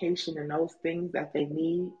education and those things that they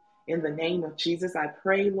need. In the name of Jesus, I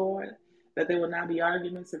pray, Lord, that there will not be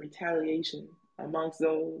arguments and retaliation amongst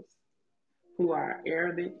those who are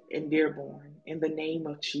Arabic and Dearborn in the name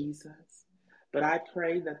of Jesus. But I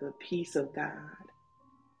pray that the peace of God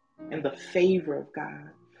and the favor of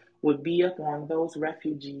God would be upon those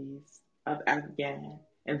refugees of Afghan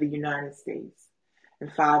and the United States.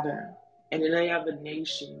 And Father, and any other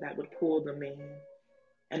nation that would pull them in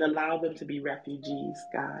and allow them to be refugees,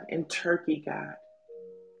 God, in Turkey, God,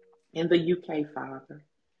 in the UK, Father.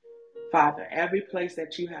 Father, every place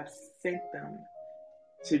that you have sent them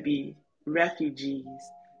to be refugees,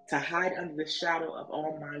 to hide under the shadow of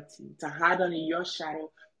Almighty, to hide under your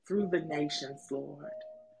shadow through the nations, Lord.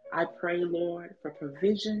 I pray, Lord, for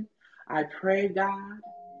provision. I pray, God,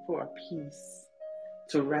 for a peace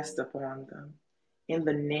to rest upon them. In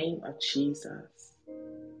the name of Jesus.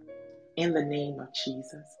 In the name of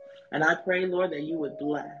Jesus. And I pray, Lord, that you would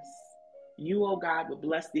bless. You, oh God, would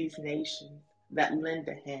bless these nations that lend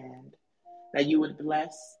a hand. That you would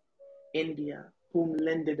bless India, whom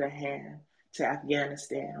lended a hand to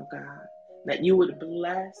Afghanistan, oh God. That you would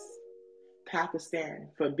bless Pakistan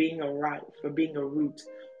for being a route, for being a route,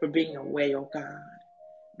 for being a way, oh God.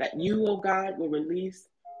 That you, oh God, will release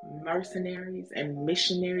mercenaries and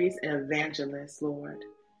missionaries and evangelists, Lord,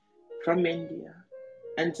 from India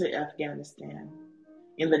into Afghanistan,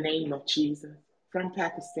 in the name of Jesus, from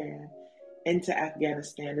Pakistan into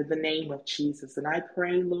Afghanistan, in the name of Jesus. And I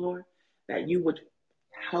pray, Lord, that you would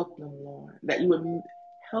help them, Lord, that you would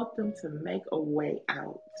help them to make a way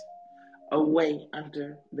out, a way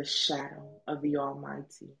under the shadow of the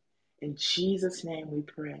Almighty. In Jesus' name we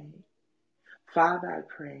pray. Father, I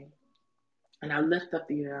pray, and I lift up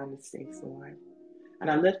the United States, Lord, and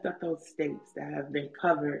I lift up those states that have been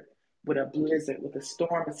covered with a blizzard, with a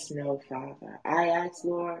storm of snow, Father. I ask,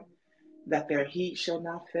 Lord, that their heat shall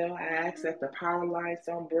not fail. I ask that the power lines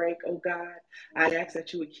don't break, oh God. I ask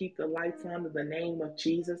that you would keep the lights on in the name of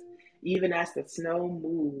Jesus, even as the snow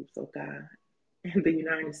moves, oh God. In the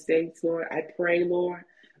United States, Lord, I pray, Lord,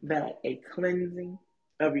 that a cleansing,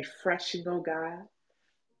 a refreshing, oh God,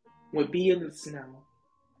 would be in the snow.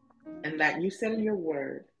 And that you said in your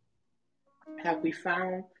word, have we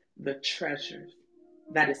found the treasures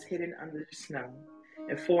that is hidden under the snow?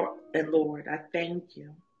 And Lord, I thank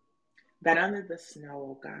you that under the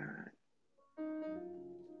snow, oh God,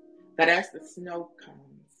 that as the snow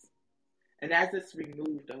comes and as it's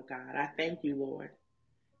removed, oh God, I thank you, Lord,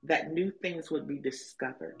 that new things would be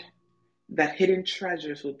discovered, that hidden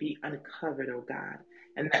treasures would be uncovered, oh God,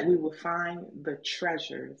 and that we will find the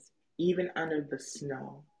treasures even under the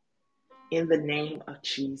snow. In the name of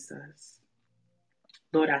Jesus.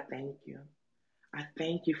 Lord, I thank you. I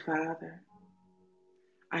thank you, Father.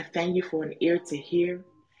 I thank you for an ear to hear,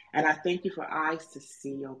 and I thank you for eyes to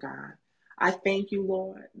see, oh God. I thank you,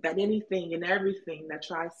 Lord, that anything and everything that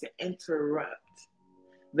tries to interrupt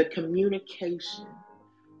the communication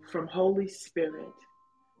from Holy Spirit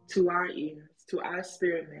to our ears, to our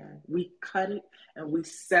spirit man, we cut it and we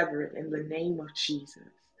sever it in the name of Jesus.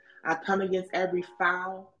 I come against every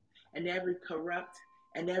foul and every corrupt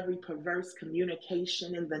and every perverse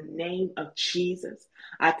communication in the name of Jesus.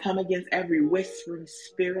 I come against every whispering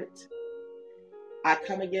spirit. I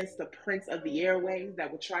come against the prince of the airways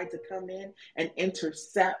that will try to come in and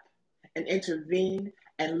intercept and intervene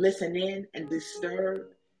and listen in and disturb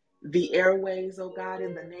the airways, oh God,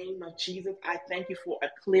 in the name of Jesus. I thank you for a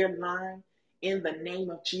clear line. In the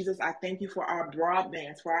name of Jesus, I thank you for our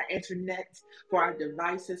broadbands, for our internet, for our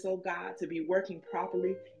devices, oh God, to be working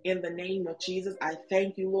properly. In the name of Jesus, I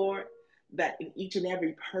thank you, Lord, that in each and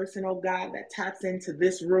every person, oh God, that taps into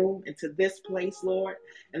this room, into this place, Lord,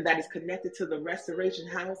 and that is connected to the Restoration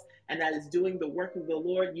House, and that is doing the work of the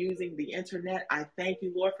Lord using the internet. I thank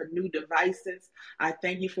you, Lord, for new devices. I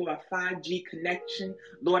thank you for a 5G connection.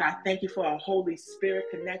 Lord, I thank you for a Holy Spirit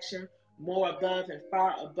connection, more above and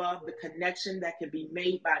far above the connection that can be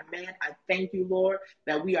made by man. I thank you, Lord,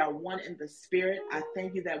 that we are one in the Spirit. I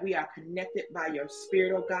thank you that we are connected by your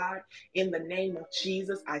Spirit, oh God. In the name of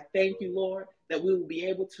Jesus, I thank you, Lord, that we will be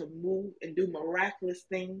able to move and do miraculous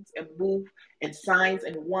things and move in signs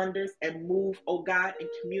and wonders and move, oh God, in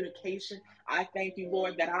communication. I thank you,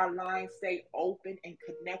 Lord, that our lines stay open and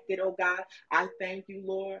connected, oh God. I thank you,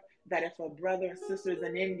 Lord, that if a brother and sister is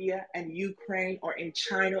in India and Ukraine or in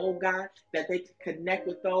China, oh God, that they can connect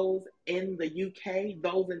with those in the UK,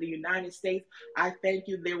 those in the United States. I thank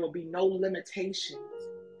you there will be no limitations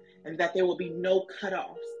and that there will be no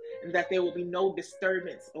cutoffs and that there will be no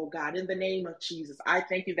disturbance, oh God, in the name of Jesus. I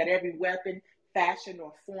thank you that every weapon fashioned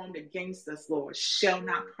or formed against us, Lord, shall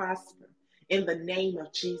not prosper. In the name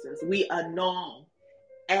of Jesus, we annul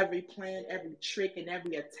every plan, every trick, and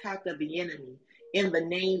every attack of the enemy in the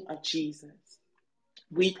name of Jesus.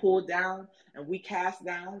 We pull down and we cast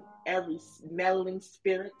down every meddling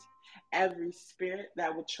spirit, every spirit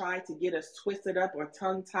that would try to get us twisted up or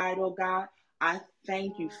tongue-tied, oh God. I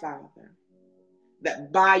thank you, Father,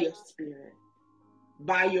 that by your spirit,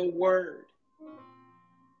 by your word,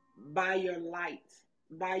 by your light,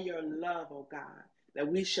 by your love, oh God, that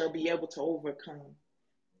we shall be able to overcome.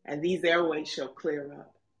 And these airways shall clear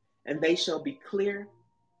up, and they shall be clear,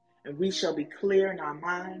 and we shall be clear in our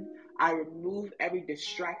mind. I remove every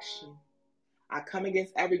distraction. I come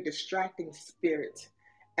against every distracting spirit,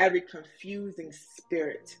 every confusing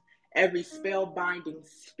spirit, every spell-binding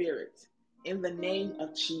spirit. In the name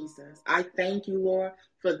of Jesus, I thank you, Lord,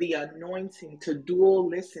 for the anointing to dual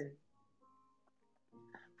listen.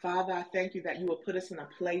 Father, I thank you that you will put us in a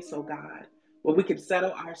place, oh God, where we can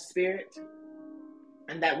settle our spirit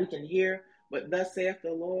and that we can hear what thus saith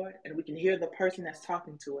the Lord, and we can hear the person that's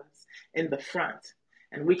talking to us in the front.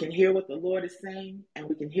 And we can hear what the Lord is saying, and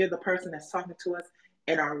we can hear the person that's talking to us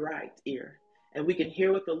in our right ear. And we can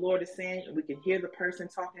hear what the Lord is saying, and we can hear the person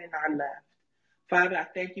talking in our left. Father, I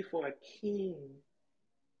thank you for a keen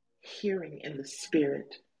hearing in the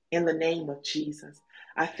spirit, in the name of Jesus.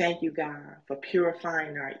 I thank you, God, for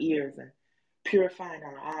purifying our ears and purifying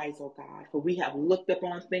our eyes, oh God, for we have looked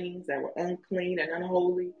upon things that were unclean and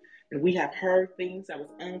unholy, and we have heard things that was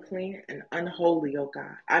unclean and unholy, oh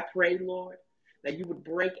God. I pray, Lord, that you would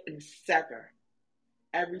break and sever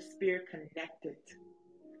every spirit connected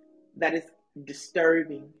that is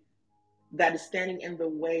disturbing, that is standing in the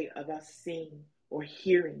way of us seeing or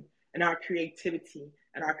hearing and our creativity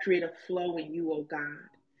and our creative flow in you, oh God.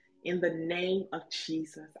 In the name of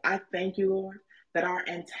Jesus, I thank you, Lord, that our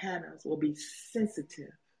antennas will be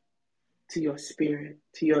sensitive to your spirit,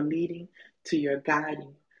 to your leading, to your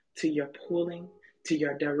guiding, to your pulling, to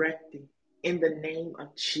your directing. In the name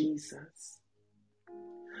of Jesus.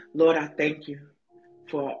 Lord, I thank you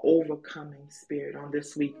for an overcoming spirit on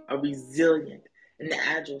this week, a resilient and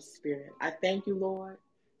agile spirit. I thank you, Lord,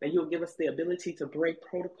 that you'll give us the ability to break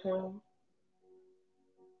protocol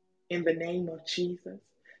in the name of Jesus,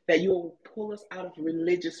 that you'll pull us out of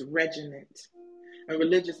religious regiment and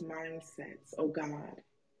religious mindsets, oh God,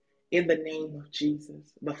 in the name of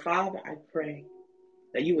Jesus. But Father, I pray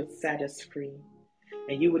that you would set us free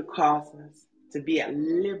and you would cause us to be at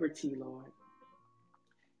liberty, Lord,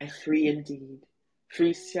 and free indeed.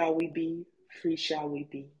 Free shall we be, free shall we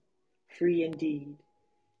be, free indeed.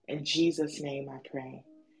 In Jesus' name I pray.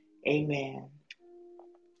 Amen.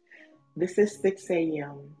 This is 6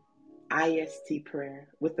 a.m. IST prayer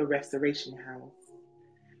with the Restoration House,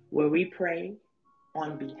 where we pray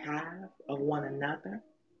on behalf of one another,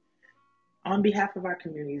 on behalf of our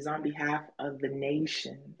communities, on behalf of the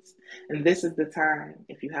nations. And this is the time,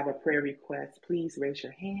 if you have a prayer request, please raise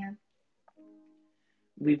your hand.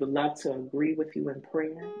 We would love to agree with you in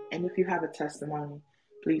prayer. And if you have a testimony,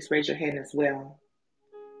 please raise your hand as well,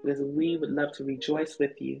 because we would love to rejoice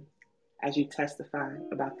with you as you testify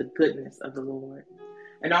about the goodness of the Lord.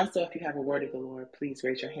 And also, if you have a word of the Lord, please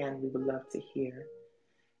raise your hand. We would love to hear.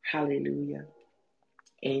 Hallelujah.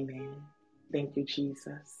 Amen. Thank you,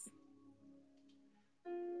 Jesus.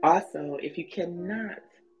 Also, if you cannot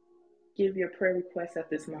give your prayer request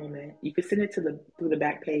at this moment, you can send it through the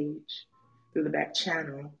back page, through the back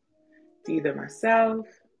channel, to either myself,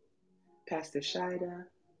 Pastor Shida,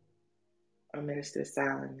 or Minister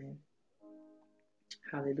Solomon.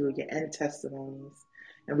 Hallelujah. And testimonies.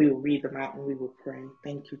 And we will read them out and we will pray.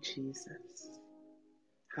 Thank you, Jesus.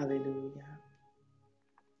 Hallelujah.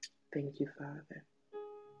 Thank you, Father.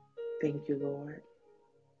 Thank you, Lord.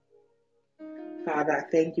 Father, I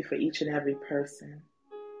thank you for each and every person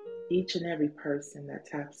that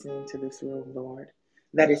taps into this room, Lord,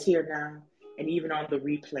 that is here now and even on the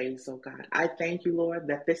replays, oh God. I thank you, Lord,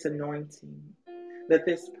 that this anointing, that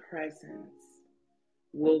this presence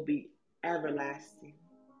will be everlasting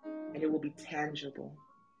and it will be tangible.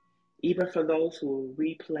 Even for those who will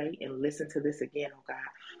replay and listen to this again, oh God.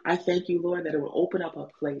 I thank you, Lord, that it will open up a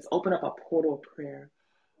place, open up a portal of prayer,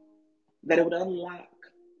 that it would unlock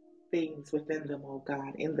things within them, oh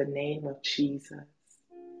God, in the name of Jesus.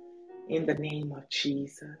 In the name of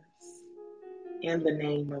Jesus. In the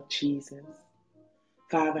name of Jesus.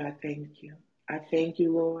 Father, I thank you. I thank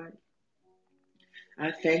you, Lord.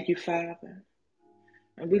 I thank you, Father.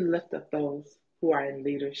 And we lift up those who are in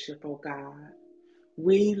leadership, oh God.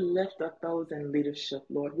 We lift up those in leadership,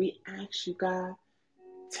 Lord. We ask you, God,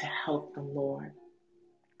 to help them, Lord.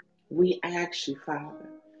 We ask you, Father,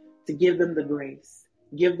 to give them the grace,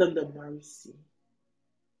 give them the mercy,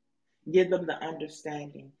 give them the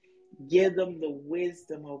understanding, give them the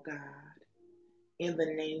wisdom, oh God, in the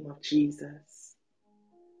name of Jesus.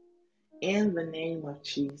 In the name of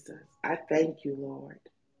Jesus, I thank you, Lord,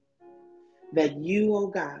 that you, oh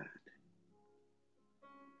God,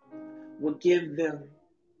 will give them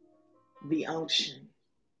the unction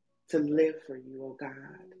to live for you, oh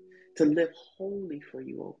God, to live holy for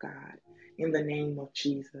you, oh God, in the name of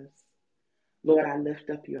Jesus. Lord, I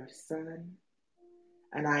lift up your son,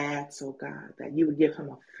 and I ask, oh God, that you would give him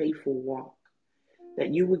a faithful walk,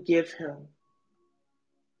 that you would give him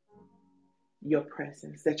your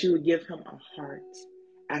presence, that you would give him a heart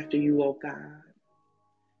after you, oh God,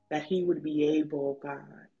 that he would be able, oh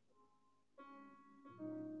God,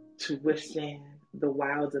 to withstand the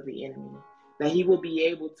wiles of the enemy, that he will be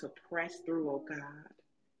able to press through, oh God,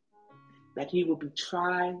 that he will be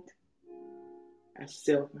tried as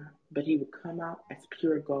silver, but he will come out as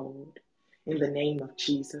pure gold in the name of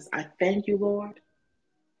Jesus. I thank you, Lord,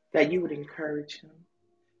 that you would encourage him,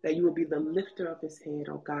 that you would be the lifter of his head,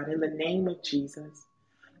 oh God, in the name of Jesus.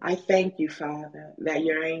 I thank you, Father, that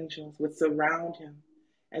your angels would surround him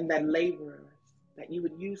and that you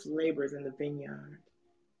would use laborers in the vineyard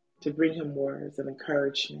to bring him words of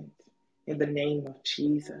encouragement in the name of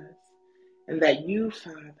Jesus. And that you,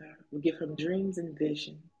 Father, will give him dreams and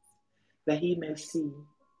visions, that he may see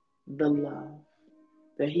the love,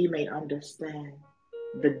 that he may understand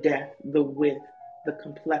the depth, the width, the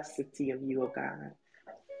complexity of you, oh God.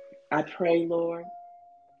 I pray, Lord,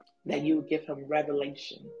 that you will give him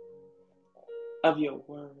revelation of your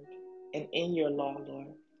word. And in your law,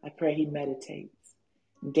 Lord, I pray he meditates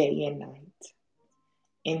day and night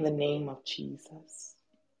in the name of Jesus.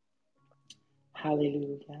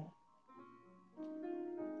 Hallelujah.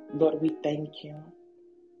 Lord, we thank you.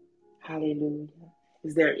 Hallelujah.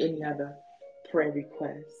 Is there any other prayer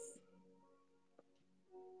requests?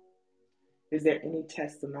 Is there any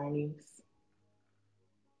testimonies?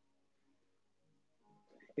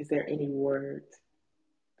 Is there any words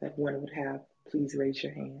that one would have? Please raise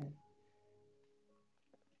your hand.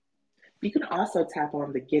 You can also tap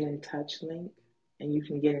on the Get in Touch link and you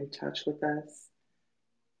can get in touch with us.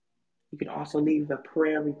 You can also leave a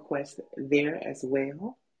prayer request there as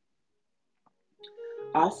well.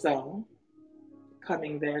 Also,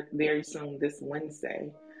 coming very soon this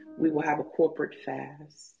Wednesday, we will have a corporate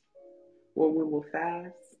fast where we will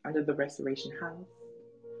fast under the Restoration House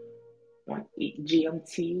on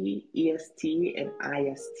GMT, EST, and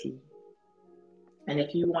IST. And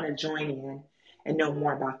if you want to join in and know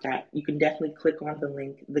more about that, you can definitely click on the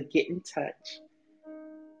link, the Get in Touch,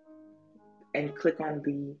 and click on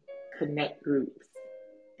the Connect Groups,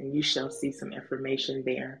 and you shall see some information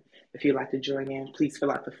there. If you'd like to join in, please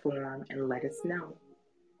fill out the form and let us know.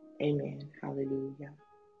 Amen. Hallelujah.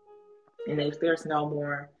 And if there's no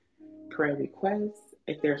more prayer requests,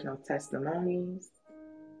 if there's no testimonies,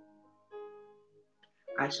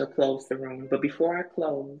 I shall close the room. But before I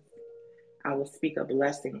close, I will speak a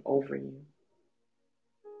blessing over you.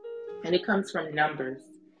 And it comes from Numbers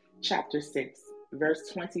chapter 6, verse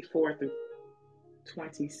 24 through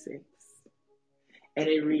 26. And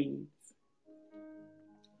it reads,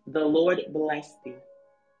 "The Lord bless thee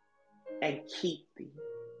and keep thee.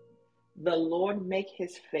 The Lord make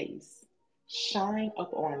his face shine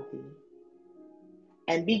upon thee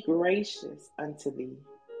and be gracious unto thee.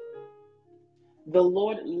 The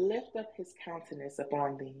Lord lift up his countenance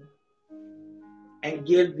upon thee and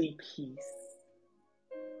give thee peace."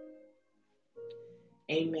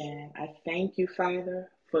 Amen. I thank you, Father,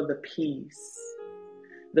 for the peace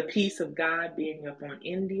of God being upon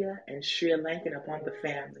India and Sri Lanka and upon the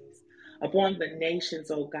families, upon the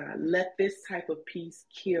nations, oh God. Let this type of peace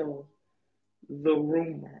kill the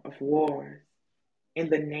rumor of wars in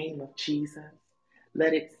the name of Jesus.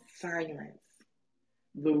 Let it silence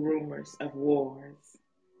the rumors of wars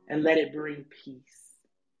and let it bring peace.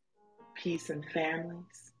 Peace in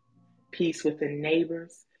families, peace within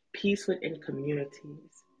neighbors, peace within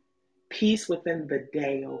communities, peace within the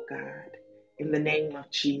day, oh God, in the name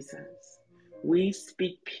of Jesus. We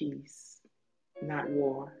speak peace, not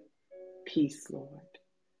war. Peace, Lord.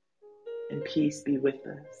 And peace be with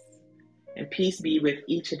us. And peace be with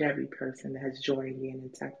each and every person that has joined in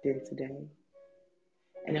and tapped in today.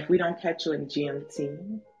 And if we don't catch you in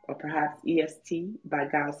GMT or perhaps EST by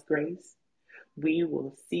God's grace, we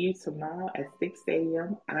will see you tomorrow at 6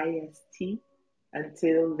 a.m. IST.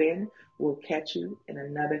 Until then, we'll catch you in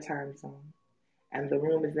another time zone. And the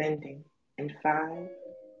room is ending in 5,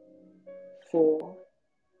 4,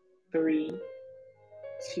 3,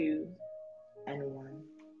 2, and 1.